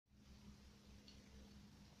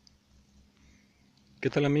¿Qué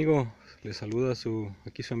tal, amigo? Les saluda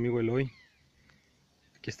aquí su amigo Eloy.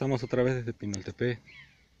 Aquí estamos otra vez desde Pinoltepec.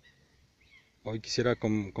 Hoy quisiera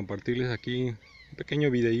compartirles aquí un pequeño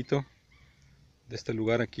videíto de este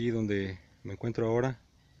lugar aquí donde me encuentro ahora.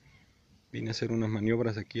 Vine a hacer unas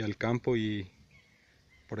maniobras aquí al campo y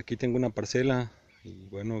por aquí tengo una parcela y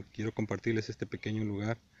bueno, quiero compartirles este pequeño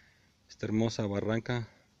lugar, esta hermosa barranca.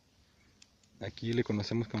 Aquí le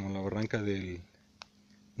conocemos como la Barranca del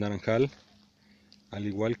Naranjal, al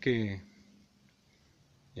igual que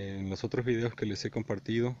en los otros videos que les he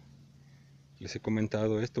compartido. Les he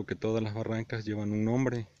comentado esto, que todas las barrancas llevan un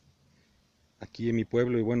nombre aquí en mi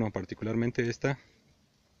pueblo y bueno, particularmente esta,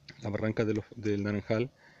 la barranca del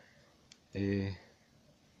Naranjal, eh,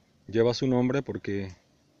 lleva su nombre porque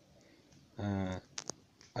ah,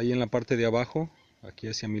 ahí en la parte de abajo, aquí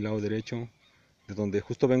hacia mi lado derecho, de donde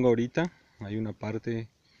justo vengo ahorita, hay una parte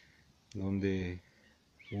donde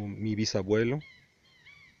mi bisabuelo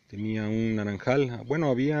tenía un naranjal.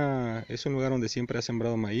 Bueno, es un lugar donde siempre ha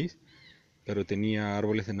sembrado maíz, pero tenía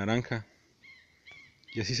árboles de naranja.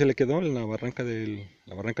 Y así se le quedó en la barranca del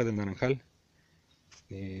Naranjal.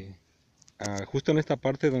 Eh, Justo en esta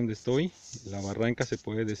parte donde estoy, la barranca se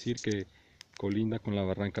puede decir que colinda con la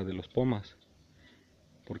barranca de los Pomas.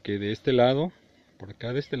 Porque de este lado, por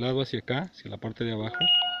acá, de este lado hacia acá, hacia la parte de abajo,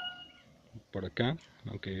 por acá,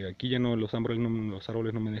 aunque aquí ya no los árboles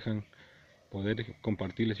no me dejan poder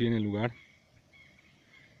compartirles bien el lugar,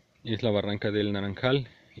 es la barranca del Naranjal.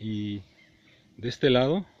 Y de este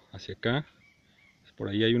lado, hacia acá, por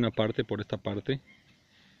ahí hay una parte, por esta parte,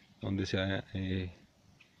 donde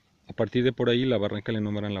a partir de por ahí la barranca le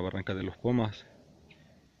nombran la barranca de los Pomas.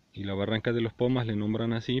 Y la barranca de los Pomas le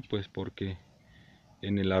nombran así pues porque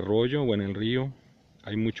en el arroyo o en el río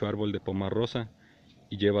hay mucho árbol de poma rosa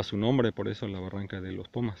y lleva su nombre, por eso la barranca de los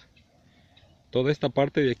Pomas. Toda esta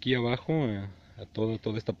parte de aquí abajo,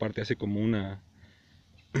 toda esta parte hace como una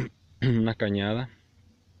cañada.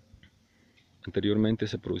 Anteriormente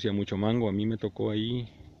se producía mucho mango, a mí me tocó ahí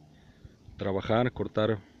trabajar,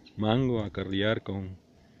 cortar mango, acarrear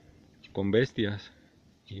con bestias.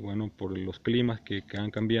 Y bueno, por los climas que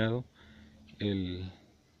han cambiado, el,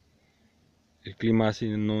 el clima así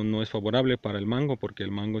no es favorable para el mango, porque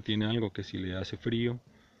el mango tiene algo que si le hace frío,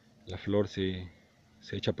 la flor se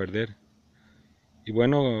echa a perder. Y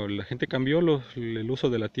bueno, la gente cambió el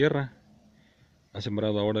uso de la tierra. Han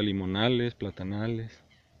sembrado ahora limonales, platanales.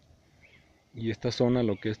 Y esta zona,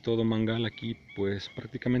 lo que es todo mangal aquí, pues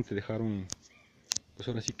prácticamente dejaron, pues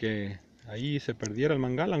ahora sí que ahí se perdiera el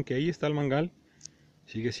mangal, aunque ahí está el mangal.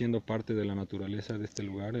 Sigue siendo parte de la naturaleza de este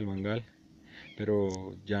lugar, el mangal.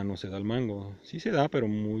 Pero ya no se da el mango. Sí se da, pero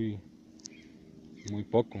muy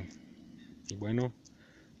poco. Y bueno,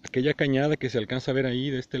 aquella cañada que se alcanza a ver ahí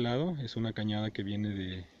de este lado es una cañada que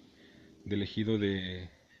viene del ejido de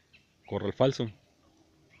Corral Falso.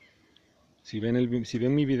 Si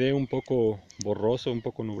ven mi video un poco borroso, un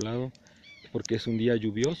poco nublado, es porque es un día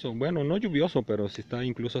lluvioso. Bueno, no lluvioso, pero se está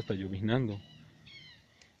incluso hasta lloviznando.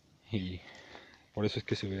 Y por eso es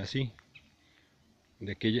que se ve así.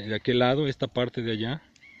 De aquel lado, esta parte de allá,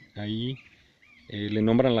 ahí le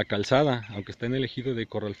nombran la calzada, aunque está en el ejido de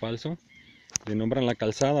Corral Falso, le nombran la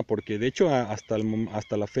calzada porque de hecho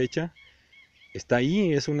hasta la fecha está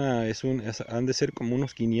ahí. Han de ser como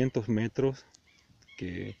unos 500 metros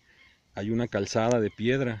que hay una calzada de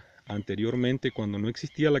piedra. Anteriormente, cuando no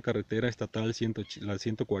existía la carretera estatal la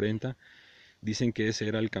 140, dicen que ese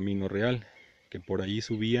era el camino real, que por ahí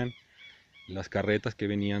subían las carretas que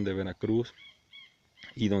venían de Veracruz,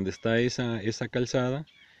 y donde está esa calzada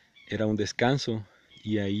era un descanso,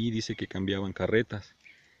 y ahí dice que cambiaban carretas.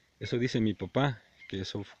 Eso dice mi papá, que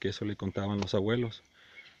eso le contaban los abuelos,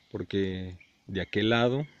 porque de aquel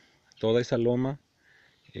lado, toda esa loma,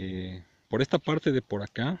 por esta parte de por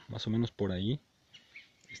acá, más o menos por ahí,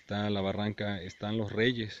 está la barranca, están los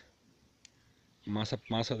Reyes. Más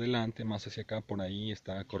adelante, más hacia acá, por ahí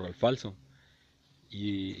está Corral Falso.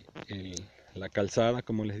 Y la calzada,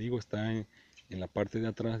 como les digo, está en la parte de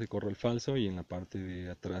atrás de Corral Falso y en la parte de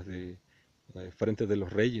atrás de frente de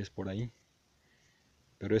los Reyes, por ahí.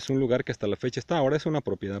 Pero es un lugar que hasta la fecha está, ahora es una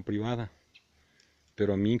propiedad privada.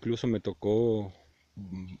 Pero a mí incluso me tocó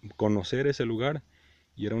conocer ese lugar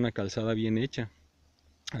y era una calzada bien hecha.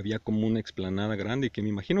 Había como una explanada grande que me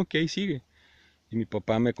imagino que ahí sigue. Y mi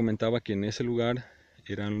papá me comentaba que en ese lugar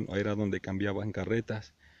era donde cambiaban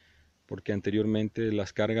carretas, porque anteriormente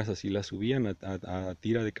las cargas así las subían a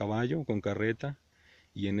tira de caballo con carreta,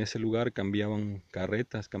 y en ese lugar cambiaban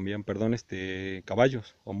carretas, perdón,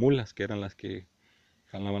 caballos o mulas, que eran las que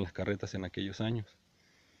jalaban las carretas en aquellos años.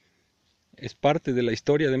 Es parte de la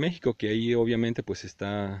historia de México, que ahí obviamente pues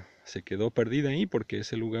está se quedó perdida ahí porque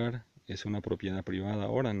ese lugar es una propiedad privada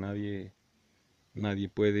ahora, nadie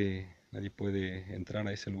puede entrar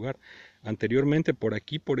a ese lugar. Anteriormente por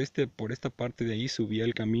aquí, por esta parte de ahí subía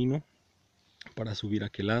el camino para subir a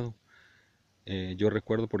aquel lado. Yo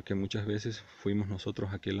recuerdo porque muchas veces fuimos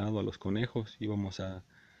nosotros a aquel lado a los conejos, íbamos a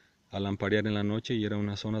lamparear en la noche y era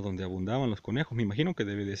una zona donde abundaban los conejos. Me imagino que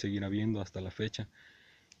debe de seguir habiendo hasta la fecha.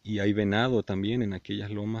 Y hay venado también en aquellas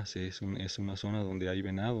lomas, es una zona donde hay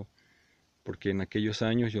venado. Porque en aquellos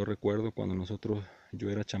años yo recuerdo cuando yo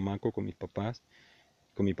era chamaco con mis papás,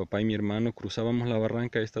 con mi papá y mi hermano, cruzábamos la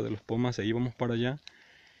barranca esta de los Pomas e íbamos para allá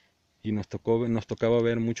y nos tocaba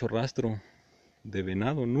ver mucho rastro de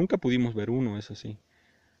venado. Nunca pudimos ver uno, eso sí,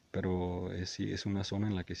 pero sí, es una zona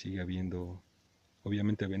en la que sigue habiendo,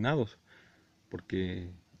 obviamente, venados, porque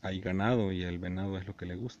hay ganado y el venado es lo que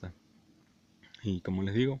le gusta. Y como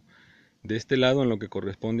les digo, de este lado en lo que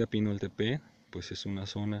corresponde a Pinoltepé, pues es una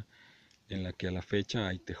zona en la que a la fecha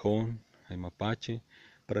hay tejón, hay mapache.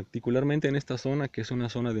 Particularmente en esta zona, que es una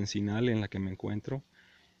zona de encinal en la que me encuentro,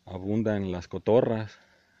 abundan las cotorras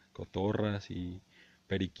y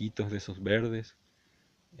periquitos de esos verdes.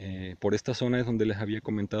 Por esta zona es donde les había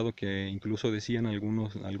comentado que incluso decían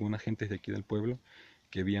algunas gentes de aquí del pueblo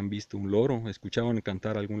que habían visto un loro, escuchaban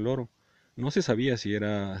cantar algún loro. No se sabía si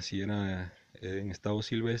era en estado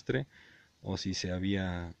silvestre o si se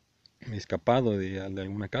había escapado de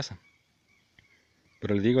alguna casa.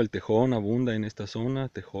 Pero les digo, el tejón abunda en esta zona,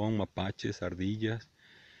 tejón, mapaches, ardillas.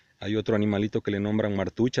 Hay otro animalito que le nombran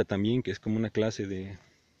martucha también, que es como una clase de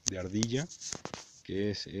ardilla, que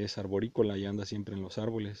es arborícola y anda siempre en los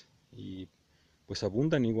árboles. Y pues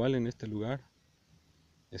abundan igual en este lugar.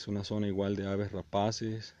 Es una zona igual de aves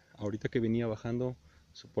rapaces. Ahorita que venía bajando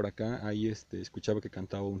por acá, ahí escuchaba que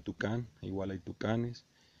cantaba un tucán, igual hay tucanes.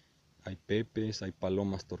 Hay pepes, hay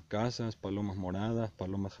palomas torcasas, palomas moradas,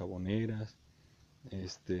 palomas jaboneras,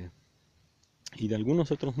 este, y de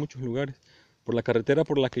algunos otros muchos lugares. Por la carretera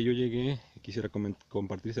por la que yo llegué, quisiera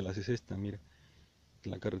compartírselas, es esta, mira,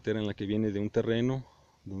 la carretera en la que viene de un terreno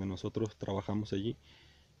donde nosotros trabajamos allí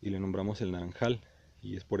y le nombramos el Naranjal,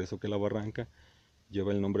 y es por eso que la barranca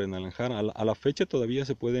lleva el nombre de Naranjal. A la fecha todavía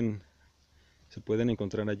se pueden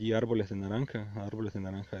encontrar allí árboles de naranja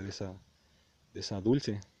de esa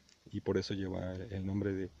dulce, y por eso lleva el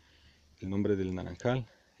nombre del Naranjal.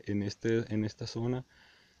 En esta zona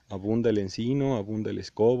abunda el encino, abunda el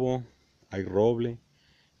escobo, hay roble,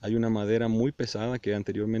 hay una madera muy pesada que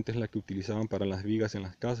anteriormente es la que utilizaban para las vigas en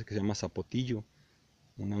las casas, que se llama zapotillo,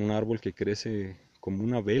 un árbol que crece como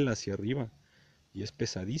una vela hacia arriba y es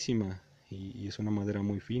pesadísima y es una madera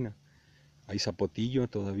muy fina. Hay zapotillo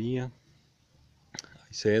todavía,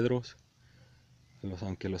 hay cedros,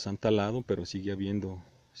 aunque los han talado, pero sigue habiendo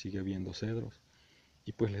cedros.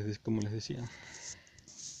 Y pues como les decía,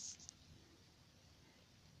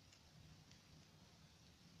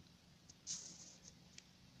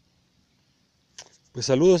 pues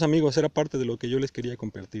saludos amigos, era parte de lo que yo les quería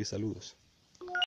compartir, saludos.